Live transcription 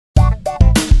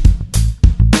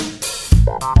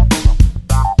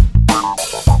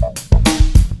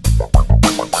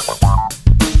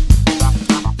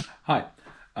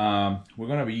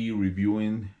gonna be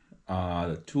reviewing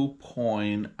the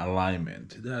 2-point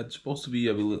alignment that's supposed to be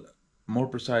a little more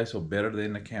precise or better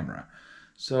than the camera.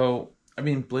 So I've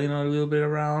been playing a little bit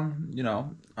around,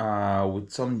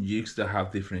 with some jigs that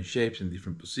have different shapes and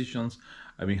different positions.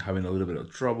 I've been having a little bit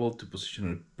of trouble to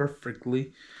position it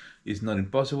perfectly. It's not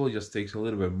impossible, it just takes a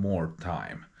little bit more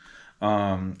time.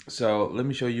 So let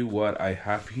me show you what I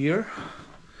have here.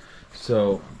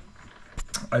 So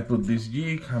I put this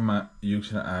jig. I'm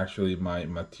using actually my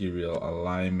material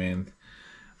alignment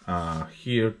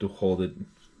here to hold it.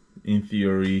 In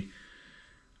theory,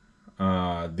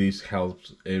 this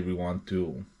helps everyone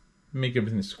to make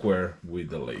everything square with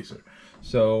the laser.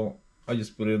 So I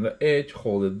just put it on the edge,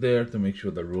 hold it there to make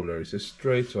sure the ruler is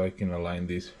straight, so I can align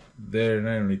this there, and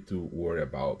I don't need to worry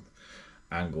about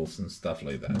angles and stuff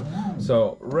like that.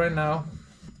 So right now,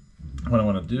 what I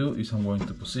want to do is I'm going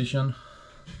to position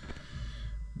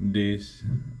this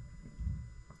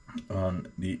on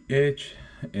the edge,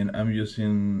 and I'm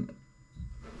using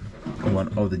one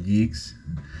of the jigs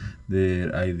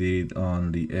that I did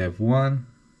on the F1.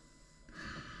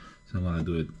 So I'm gonna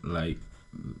do it like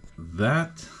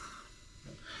that.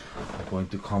 I'm going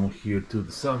to come here to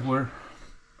the software,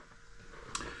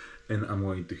 and I'm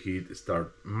going to hit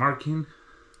start marking.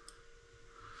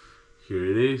 Here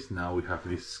it is. Now we have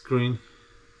this screen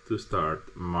to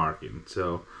start marking.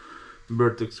 So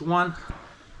vertex 1.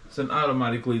 So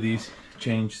automatically this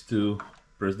changed to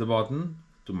press the button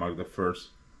to mark the first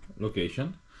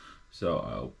location. So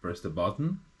I'll press the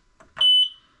button.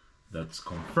 That's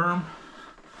confirm.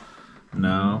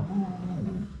 Now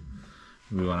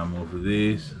we want to move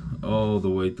this all the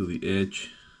way to the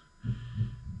edge.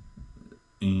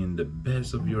 In the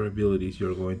best of your abilities,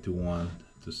 you're going to want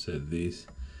to set this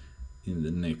in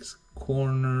the next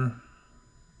corner.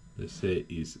 Let's say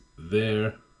is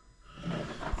there,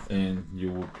 and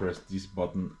you will press this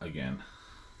button again.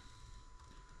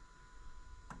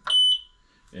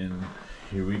 And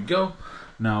here we go.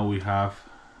 Now we have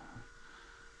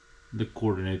the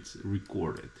coordinates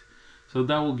recorded. So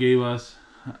that will give us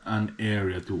an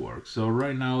area to work. So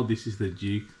right now this is the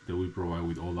jig that we provide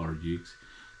with all our jigs.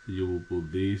 So you will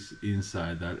put this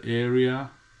inside that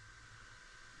area.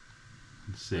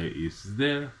 Say it's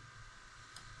there.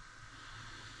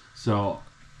 So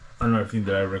another thing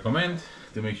that I recommend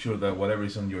to make sure that whatever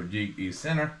is on your jig is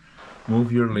center,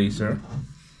 move your laser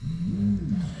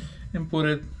and put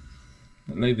it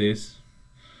like this,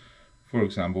 for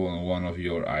example, on one of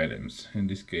your items. In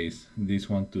this case, this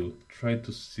one, to try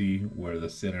to see where the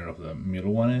center of the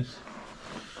middle one is,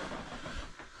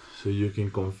 so you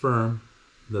can confirm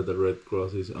that the red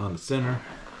cross is on the center.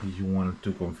 If you want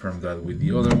to confirm that with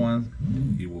the other one,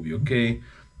 it will be okay.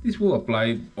 This will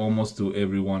apply almost to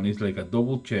everyone. It's like a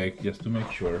double check just to make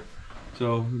sure.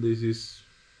 So this is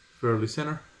fairly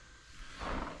center.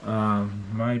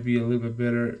 Might be a little bit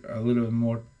better, a little bit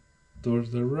more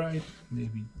towards the right,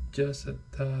 maybe just a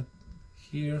tad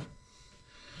here.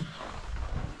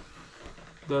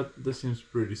 That seems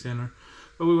pretty center,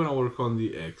 but we want to work on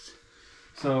the X.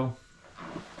 So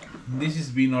this has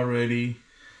been already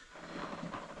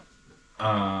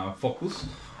focus.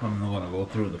 I'm not gonna go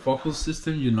through the focus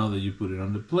system. You know that you put it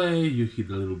on the play, you hit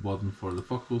the little button for the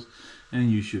focus,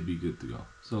 and you should be good to go.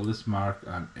 So let's mark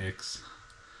an X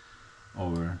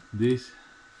over this.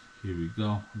 Here we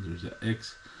go, there's the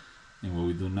X, and what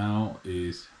we do now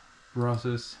is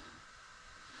process.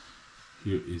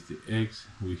 Here is the X,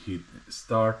 we hit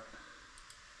start.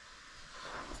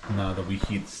 Now that we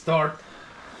hit start,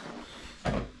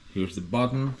 here's the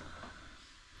button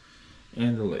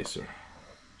and the laser.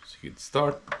 So hit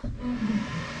start,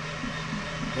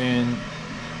 and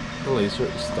the laser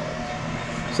is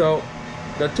start. So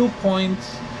the 2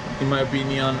 points, in my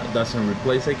opinion, doesn't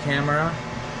replace a camera.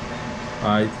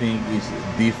 I think it's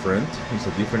different. It's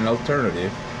a different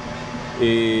alternative.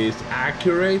 It's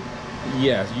accurate.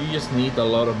 Yes, you just need a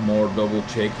lot of more double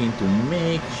checking to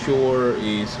make sure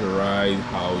it's right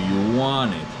how you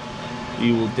want it.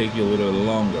 It will take you a little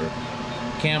longer.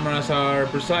 Cameras are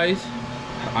precise.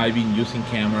 I've been using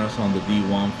cameras on the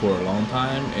D1 for a long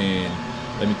time, and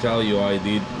let me tell you, I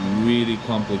did really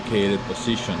complicated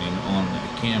positioning on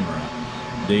a camera.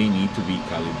 They need to be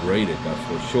calibrated, that's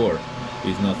for sure.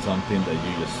 It's not something that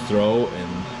you just throw and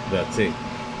that's it.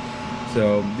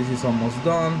 So this is almost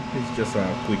done. It's just a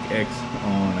quick X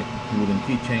on a wooden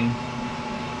keychain.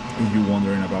 If you're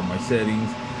wondering about my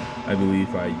settings, I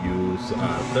believe I use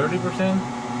 30%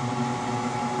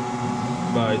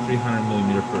 by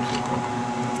 300mm per second.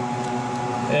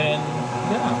 And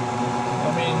yeah,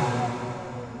 I mean,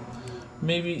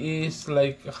 maybe it's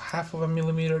like 1/2 of a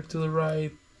millimeter to the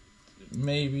right,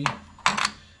 maybe.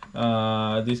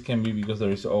 This can be because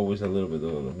there is always a little bit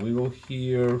of a wiggle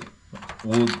here.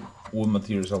 Wood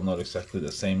materials are not exactly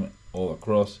the same all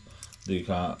across. They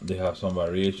have some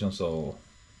variation. So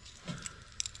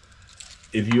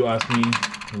if you ask me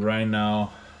right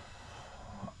now,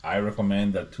 I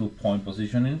recommend that 2-point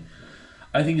positioning.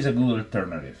 I think it's a good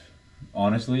alternative.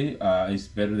 Honestly, it's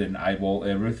better than eyeball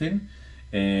everything,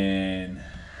 and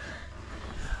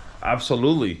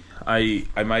absolutely,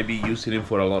 I might be using it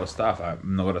for a lot of stuff.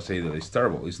 I'm not gonna say that it's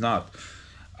terrible. It's not.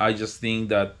 I just think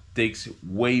that takes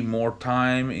way more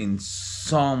time in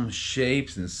some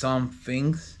shapes and some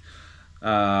things.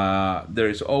 There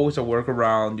is always a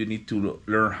workaround. You need to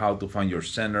learn how to find your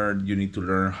center. You need to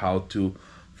learn how to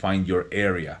find your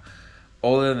area.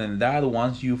 Other than that,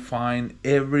 once you find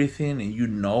everything and you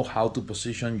know how to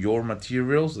position your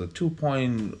materials, the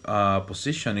 2-point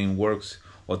positioning works,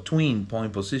 or twin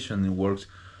point positioning works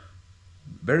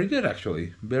very good,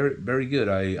 actually. Very good.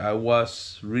 I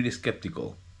was really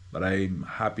skeptical, but I'm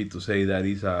happy to say that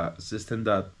it's a system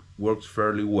that works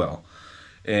fairly well.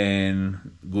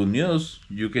 And good news,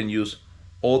 you can use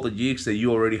all the jigs that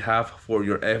you already have for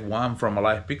your F1 from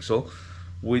AlivePixel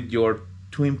with your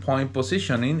twin point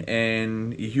positioning.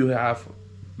 And if you have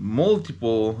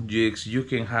multiple jigs, you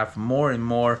can have more and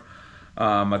more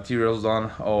materials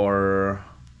done or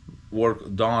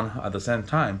work done at the same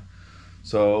time.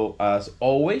 So as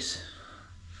always,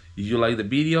 if you like the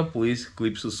video, please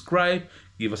click subscribe,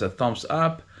 give us a thumbs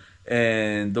up,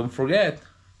 and don't forget,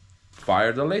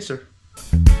 fire the laser.